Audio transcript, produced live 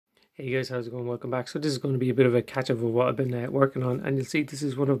Hey guys, how's it going? Welcome back. So this is going to be a bit of a catch-up of what I've been working on, and you'll see this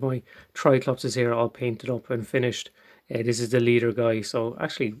is one of my Triclops here, all painted up and finished. This is the leader guy, so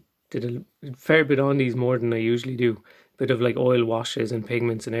actually did a fair bit on these, more than I usually do. Bit of like oil washes and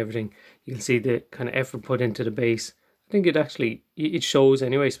pigments and everything. You can see the kind of effort put into the base. I think it shows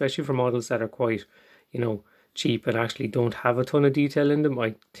anyway, especially for models that are quite, cheap and actually don't have a ton of detail in them.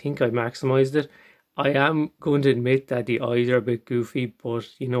 I think I maximized it. I am going to admit that the eyes are a bit goofy, but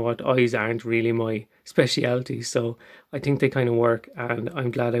you know what, eyes aren't really my speciality, so I think they kind of work, and I'm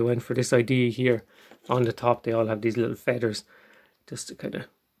glad I went for this idea here. On the top they all have these little feathers just to kind of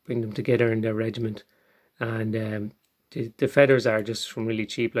bring them together in their regiment, and the feathers are just from really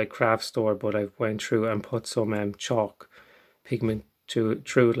cheap like craft store, but I went through and put some chalk pigment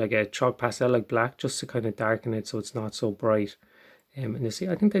through it, like a chalk pastel like black, just to kind of darken it so it's not so bright. And you see,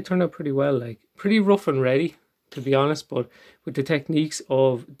 I think they turned out pretty well, like pretty rough and ready, to be honest, but with the techniques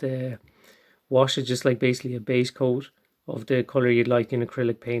of the wash, is just like basically a base coat of the colour you'd like in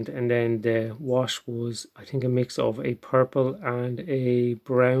acrylic paint, and then the wash was, I think, a mix of a purple and a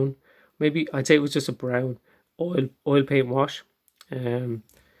brown. Maybe I'd say it was just a brown oil paint wash, and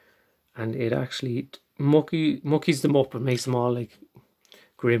it actually muckies them up and makes them all like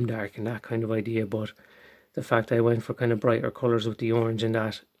grimdark and that kind of idea. But the fact I went for kind of brighter colours with the orange and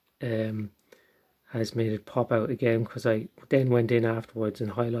that has made it pop out again, because I then went in afterwards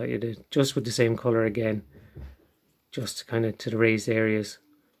and highlighted it just with the same colour again, just kind of to the raised areas,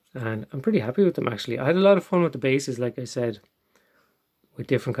 and I'm pretty happy with them actually. I had a lot of fun with the bases, like I said, with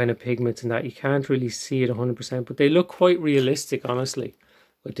different kind of pigments and that. You can't really see it 100%, but they look quite realistic honestly,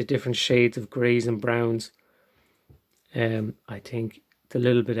 with the different shades of greys and browns. I think the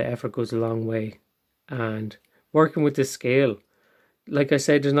little bit of effort goes a long way. And working with the scale, like I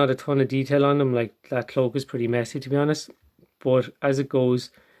said, there's not a ton of detail on them. Like that cloak is pretty messy, to be honest, but as it goes,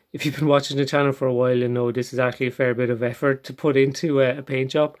 if you've been watching the channel for a while, you know this is actually a fair bit of effort to put into a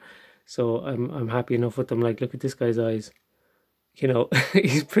paint job. So I'm happy enough with them. Like, look at this guy's eyes,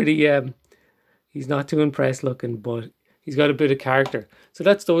 he's pretty he's not too impressed looking, but he's got a bit of character. So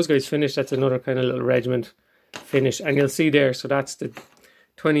that's those guys finished. That's another kind of little regiment finish, and you'll see there, so that's the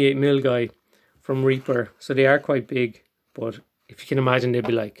 28mm guy from Reaper. So they are quite big, but if you can imagine, they'd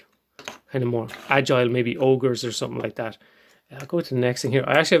be like kind of more agile, maybe ogres or something like that. I'll go to the next thing here.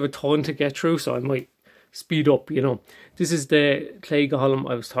 I actually have a ton to get through, so I might speed up, This is the clay golem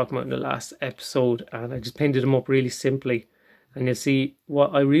I was talking about in the last episode, and I just painted them up really simply. And you'll see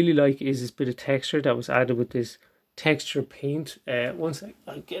what I really like is this bit of texture that was added with this texture paint. One sec,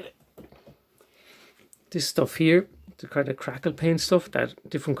 I'll get it. This stuff here, the kind of crackle paint stuff that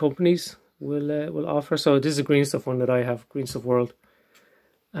different companies will offer. So this is a green stuff one that I have, Green Stuff World,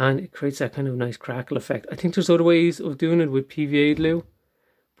 and it creates that kind of nice crackle effect. I think there's other ways of doing it with PVA glue,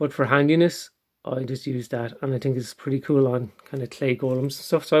 but for handiness I just use that, and I think it's pretty cool on kind of clay golems and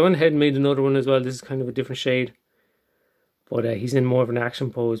stuff. So I went ahead and made another one as well. This is kind of a different shade, but he's in more of an action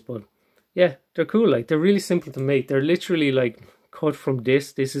pose. But yeah, they're cool. Like, they're really simple to make. They're literally like cut from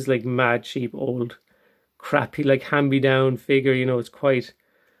this. This is like mad cheap old crappy like hand-me-down figure, it's quite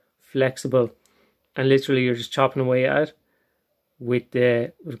flexible, and literally you're just chopping away at it with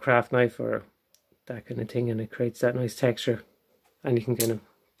a craft knife or that kind of thing, and it creates that nice texture, and you can kind of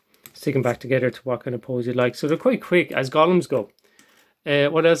stick them back together to what kind of pose you like. So they're quite quick as golems go.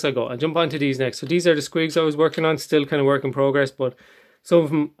 What else I got? I'll jump onto these next. So these are the squigs I was working on, still kind of work in progress, but some of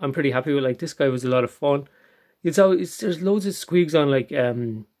them I'm pretty happy with. Like this guy was a lot of fun. There's loads of squigs on like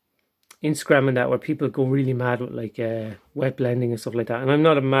Instagram and that, where people go really mad with like wet blending and stuff like that, and I'm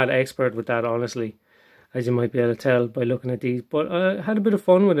not a mad expert with that honestly, as you might be able to tell by looking at these, but I had a bit of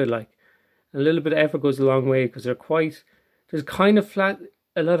fun with it. Like, a little bit of effort goes a long way, because there's kind of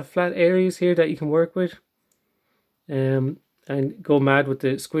a lot of flat areas here that you can work with, and go mad with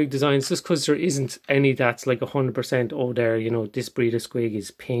the squig designs, just because there isn't any that's like 100%, oh there, this breed of squig is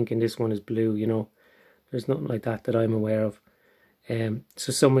pink and this one is blue, there's nothing like that I'm aware of.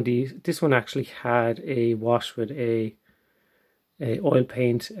 So some of these, this one actually had a wash with a oil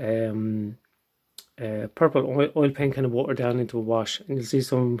paint, purple oil paint kind of watered down into a wash, and you'll see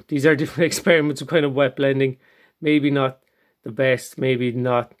these are different experiments of kind of wet blending. Maybe not the best, maybe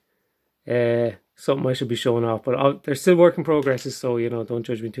not something I should be showing off, but they're still work in progress, so don't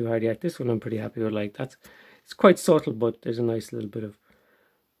judge me too hard yet. This one I'm pretty happy with. Like, it's quite subtle, but there's a nice little bit of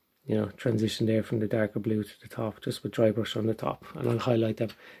transition there from the darker blue to the top, just with dry brush on the top, and I'll highlight them.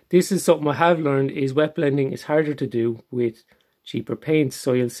 This is something I have learned, is wet blending is harder to do with cheaper paints.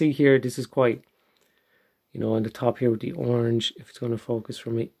 So you'll see here, this is quite, on the top here with the orange, if it's going to focus for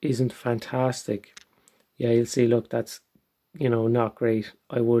me, isn't fantastic. Yeah, you'll see, look, that's, not great.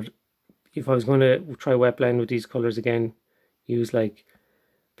 I would if I was going to try wet blend with these colors again, use like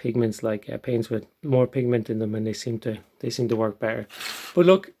pigments, like paints with more pigment in them, and they seem to work better. But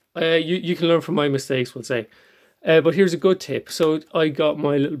look, you can learn from my mistakes, we'll say. But here's a good tip. So I got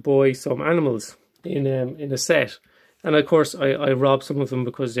my little boy some animals in a set, and of course I robbed some of them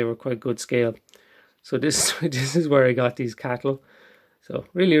because they were quite good scale. So this is where I got these cattle. So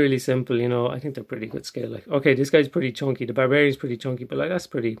really, really simple, you know. I think they're pretty good scale. Like, okay, this guy's pretty chunky. The barbarian's pretty chunky, but like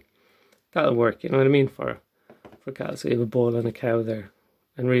that'll work. You know what I mean, for cattle. So you have a bull and a cow there,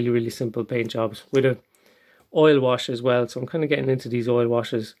 and really, really simple paint jobs with a oil wash as well. So I'm kind of getting into these oil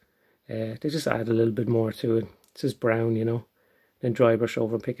washes. They just add a little bit more to it. It's just brown, you know. Then dry brush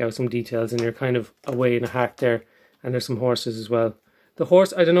over and pick out some details, and you're kind of away in a hack there. And there's some horses as well. The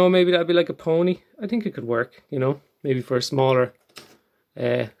horse, I don't know, maybe that'd be like a pony. I think it could work, you know, maybe for a smaller,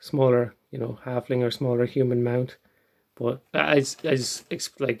 you know, halfling or smaller human mount. But as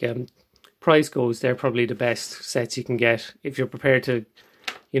like price goes, they're probably the best sets you can get if you're prepared to,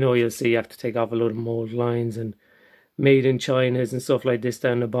 you know. You'll see you have to take off a load of mold lines and made in China's and stuff like this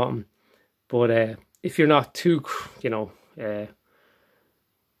down the bottom. But if you're not too, you know,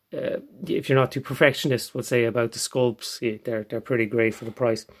 if you're not too perfectionist, we'll say, about the sculpts, yeah, they're pretty great for the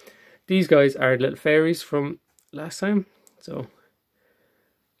price. These guys are little fairies from last time, so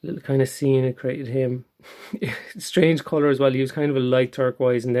little kind of scene I created him. Strange color as well. He was kind of a light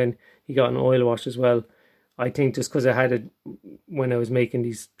turquoise, and then he got an oil wash as well. I think just because I had it when I was making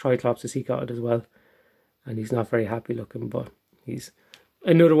these Triclops, he got it as well, and he's not very happy looking, but he's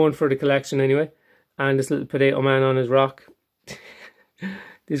another one for the collection anyway. And this little potato man on his rock.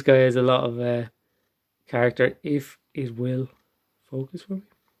 This guy has a lot of character, if it will focus for me.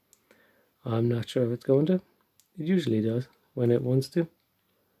 I'm not sure if it's going to. It usually does when it wants to.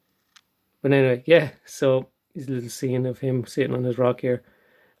 But anyway, yeah, so there's a little scene of him sitting on his rock here.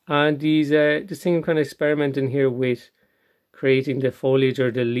 And he's this thing I'm kind of experimenting here with creating the foliage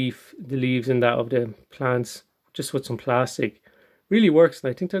or the leaves and that of the plants just with some plastic. Really works, and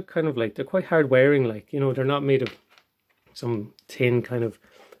I think they're kind of like, they're quite hard wearing, like, you know, they're not made of some thin kind of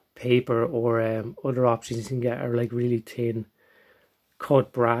paper, or other options you can get are like really thin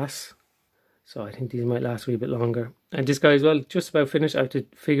cut brass. So I think these might last a wee bit longer. And this guy as well, just about finished. I have to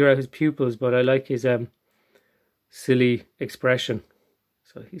figure out his pupils, but I like his silly expression.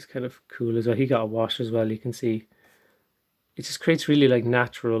 So he's kind of cool as well. He got a wash as well, you can see. It just creates really like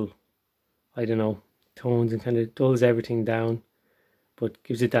natural, I don't know, tones, and kind of dulls everything down, but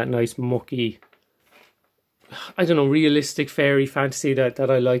gives it that nice mucky, I don't know, realistic fairy fantasy that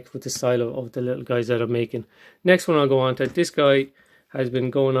I like with the style of the little guys that I'm making. Next one I'll go on to. This guy has been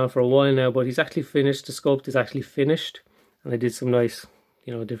going on for a while now, but he's actually finished. The sculpt is actually finished, and I did some nice,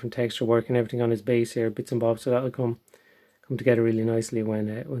 you know, different texture work and everything on his base here, bits and bobs, so that'll come together really nicely when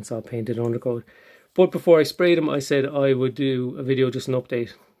it's all painted undercoat. But before I sprayed him, I said I would do a video, just an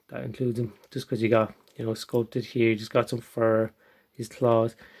update that includes him, just because you got, you know, sculpted here, you just got some fur, his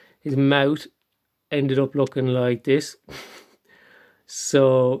claws, his mouth ended up looking like this.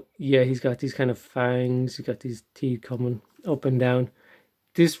 So yeah, he's got these kind of fangs, he's got these teeth coming up and down.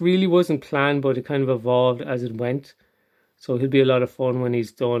 This really wasn't planned, but it kind of evolved as it went, so he'll be a lot of fun when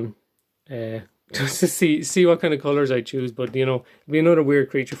he's done, just to see what kind of colors I choose. But you know, it'll be another weird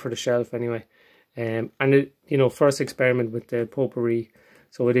creature for the shelf anyway. And it, you know, first experiment with the potpourri,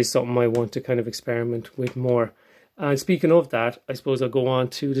 so it is something I want to kind of experiment with more. And speaking of that, I suppose I'll go on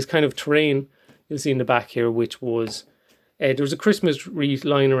to this kind of terrain you'll see in the back here, which was, there was a Christmas wreath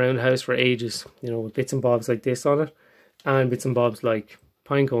lying around the house for ages, you know, with bits and bobs like this on it, and bits and bobs like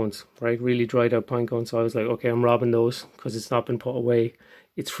pine cones, right, really dried out pine cones. So I was like, okay, I'm robbing those because it's not been put away,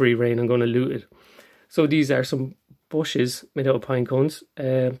 it's free reign, I'm going to loot it. So these are some bushes made out of pine cones,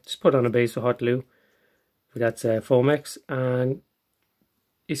 just put on a base with hot glue, that's Fomex, and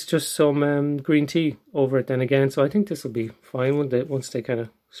it's just some green tea over it then again. So I think this will be fine once they kind of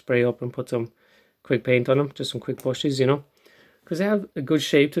spray up and put some quick paint on them, just some quick bushes, you know, because they have a good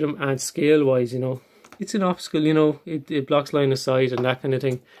shape to them, and scale wise, you know, it's an obstacle, you know, it blocks line of sight and that kind of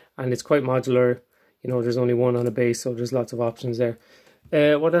thing, and it's quite modular, you know, there's only one on a base, so there's lots of options there.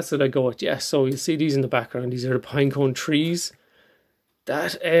 What else did I go with? Yeah, so you'll see these in the background, these are the pinecone trees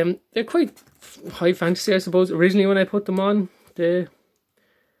that they're quite high fantasy, I suppose. Originally when I put them on the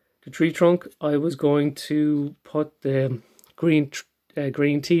tree trunk, I was going to put the green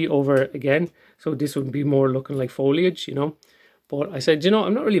tea over again, so this would be more looking like foliage, you know. But I said, you know,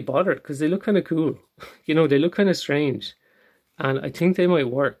 I'm not really bothered because they look kind of cool. You know, they look kind of strange, and I think they might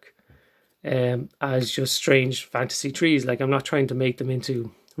work as just strange fantasy trees. Like, I'm not trying to make them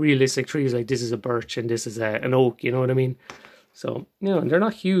into realistic trees like this is a birch and this is an oak, you know what I mean? So, you know, they're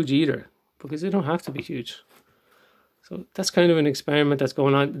not huge either. because they don't have to be huge. So that's kind of an experiment that's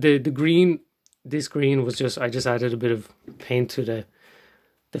going on. The green, this green was just, I just added a bit of paint to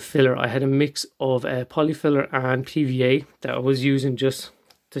the filler. I had a mix of polyfiller and PVA that I was using just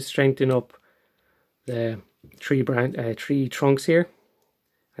to strengthen up the tree trunks here.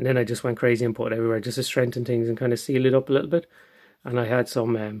 And then I just went crazy and put it everywhere just to strengthen things and kind of seal it up a little bit. And I had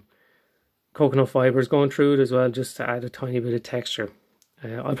some coconut fibers going through it as well, just to add a tiny bit of texture.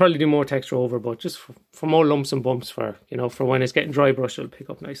 I'll probably do more texture over, but just for more lumps and bumps for, you know, for when it's getting dry brush, it'll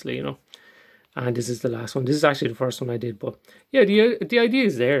pick up nicely, you know. And this is the last one. This is actually the first one I did, but yeah, the idea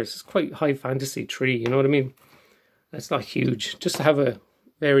is there. It's quite high fantasy tree, you know what I mean? It's not huge, just to have a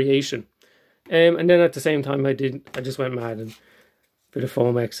variation. And then at the same time, I just went mad and a bit of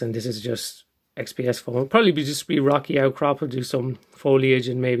Foamex, and this is just XPS foam. It'll probably just be rocky outcrop. I'll do some foliage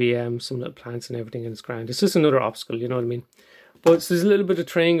and maybe some little plants and everything, and it's grand. It's just another obstacle, you know what I mean? But so there's a little bit of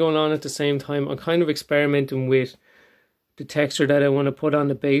terrain going on at the same time. I'm kind of experimenting with the texture that I want to put on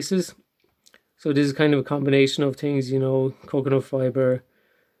the bases. So this is kind of a combination of things, you know, coconut fiber,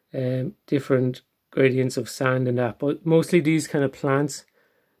 different gradients of sand and that. But mostly these kind of plants,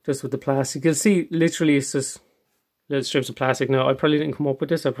 just with the plastic. You'll see literally it's just little strips of plastic. Now, I probably didn't come up with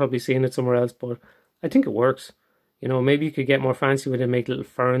this. I've probably seen it somewhere else, but I think it works. You know, maybe you could get more fancy with it and make little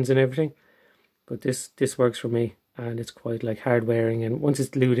ferns and everything. But this works for me. And it's quite like hard wearing, and once it's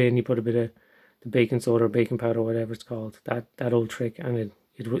glued in, you put a bit of the baking soda or baking powder, whatever it's called, that old trick, and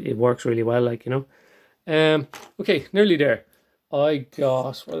it works really well, like, you know. Okay, nearly there. I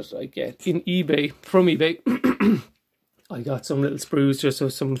got, what did I get from eBay? I got some little sprues, just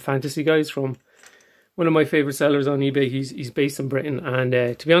of some fantasy guys from one of my favorite sellers on eBay. He's based in Britain, and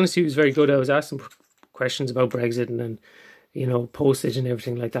to be honest, he was very good. I was asking questions about Brexit and then, you know, postage and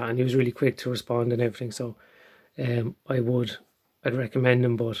everything like that, and he was really quick to respond and everything. So I'd recommend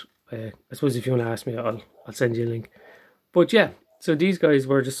them, but I suppose if you want to ask me, I'll send you a link. But yeah, so these guys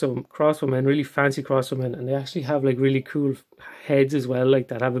were just some crossbowmen, really fancy crossbowmen, and they actually have like really cool heads as well, like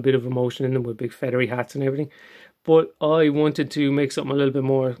that have a bit of emotion in them with big feathery hats and everything. But I wanted to make something a little bit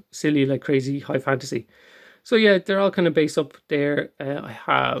more silly, like crazy high fantasy. So yeah, they're all kind of based up there. I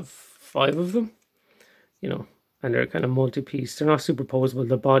have 5 of them, you know, and they're kind of multi-piece. They're not superposable.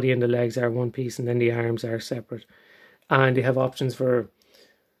 The body and the legs are one piece, and then the arms are separate. And they have options for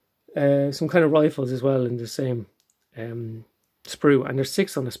some kind of rifles as well in the same sprue. And there's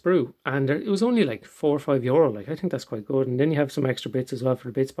 6 on the sprue. And it was only like €4 or €5. Like, I think that's quite good. And then you have some extra bits as well for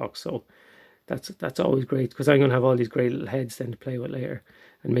the bits box. So that's always great, because I'm going to have all these great little heads then to play with later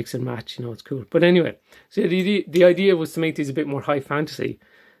and mix and match. You know, it's cool. But anyway, so the idea was to make these a bit more high fantasy.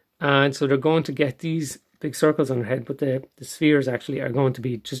 And so they're going to get these big circles on their head, but the spheres actually are going to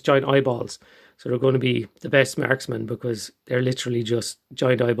be just giant eyeballs. So they're going to be the best marksmen, because they're literally just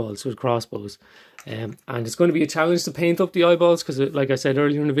giant eyeballs with crossbows. And it's going to be a challenge to paint up the eyeballs, because like I said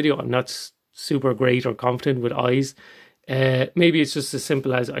earlier in the video, I'm not super great or confident with eyes. Maybe it's just as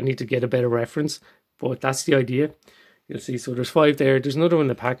simple as I need to get a better reference, but that's the idea. You'll see, so there's 5 there. There's another one in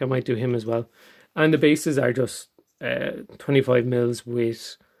the pack. I might do him as well. And the bases are just 25 mils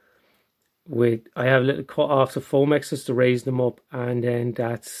with I have a little cut off the Foamex just to raise them up, and then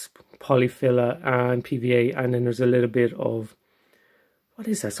that's polyfiller and PVA, and then there's a little bit of, what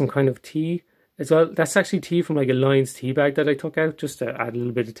is that, some kind of tea as well. That's actually tea from like a Lion's tea bag that I took out just to add a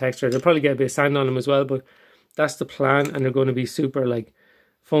little bit of texture. They'll probably get a bit of sand on them as well, but that's the plan. And they're going to be super like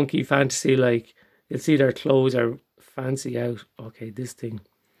funky fantasy, like you'll see their clothes are fancy out. Okay, this thing,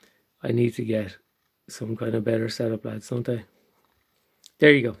 I need to get some kind of better setup, lads, don't I?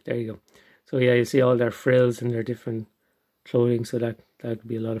 There you go. So yeah, you see all their frills and their different clothing, so that would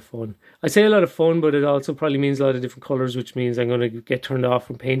be a lot of fun. I say a lot of fun, but it also probably means a lot of different colours, which means I'm going to get turned off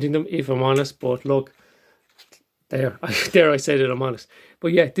from painting them, if I'm honest. But look, there I said it, I'm honest.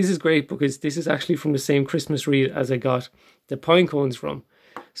 But yeah, this is great, because this is actually from the same Christmas wreath as I got the pine cones from.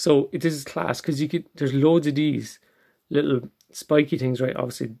 So this is class, because there's loads of these little spiky things, right?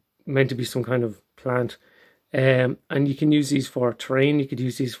 Obviously meant to be some kind of plant. And you can use these for terrain. You could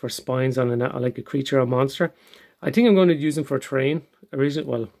use these for spines on like a creature or monster. I think I'm going to use them for terrain originally,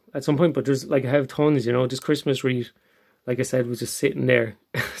 well, at some point, but there's like, I have tons, you know. This Christmas wreath, like I said, was just sitting there.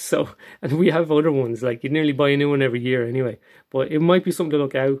 So, and we have other ones, like you nearly buy a new one every year anyway. But it might be something to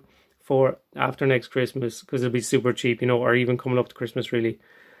look out for after next Christmas, because it'll be super cheap, you know, or even coming up to Christmas really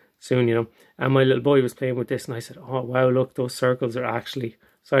soon, you know. And my little boy was playing with this, and I said, oh wow, look, those circles are actually,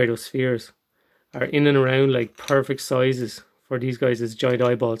 sorry, those spheres are in and around like perfect sizes for these guys as giant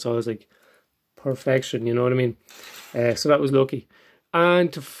eyeballs. So I was like, perfection, you know what I mean? So that was lucky.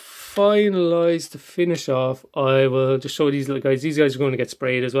 And to finalize, to finish off, I will just show these little guys. These guys are going to get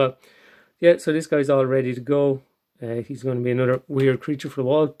sprayed as well. yeah, so this guy's all ready to go. He's going to be another weird creature for the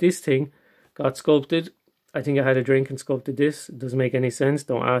wall. This thing got sculpted. I think I had a drink and sculpted this. It doesn't make any sense.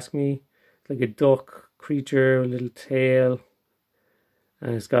 Don't ask me. It's like a duck creature, a little tail.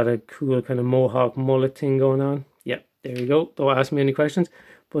 And it's got a cool kind of mohawk mullet thing going on. Yeah, there you go. Don't ask me any questions.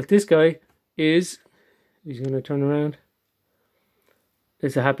 But this guy is... He's going to turn around.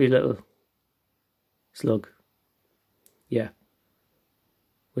 It's a happy little slug. Yeah.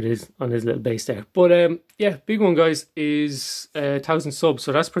 With his on his little base there. But yeah, big one, guys, is 1,000 subs.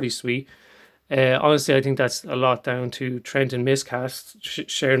 So that's pretty sweet. Honestly, I think that's a lot down to Trent and Miscast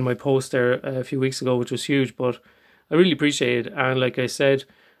sharing my post there a few weeks ago, which was huge. But I really appreciate it. And like I said,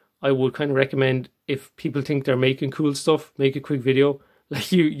 I would kind of recommend, if people think they're making cool stuff, make a quick video.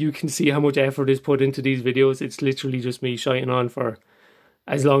 Like you can see how much effort is put into these videos. It's literally just me shining on for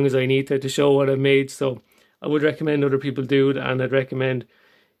as long as I need to show what I've made. So I would recommend other people do it. And I'd recommend,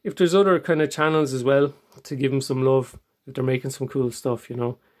 if there's other kind of channels as well, to give them some love if they're making some cool stuff, you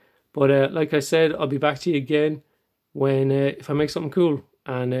know. But like I said, I'll be back to you again when if I make something cool.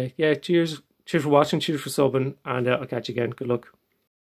 And yeah, cheers for watching, cheers for subbing, and I'll catch you again. Good luck.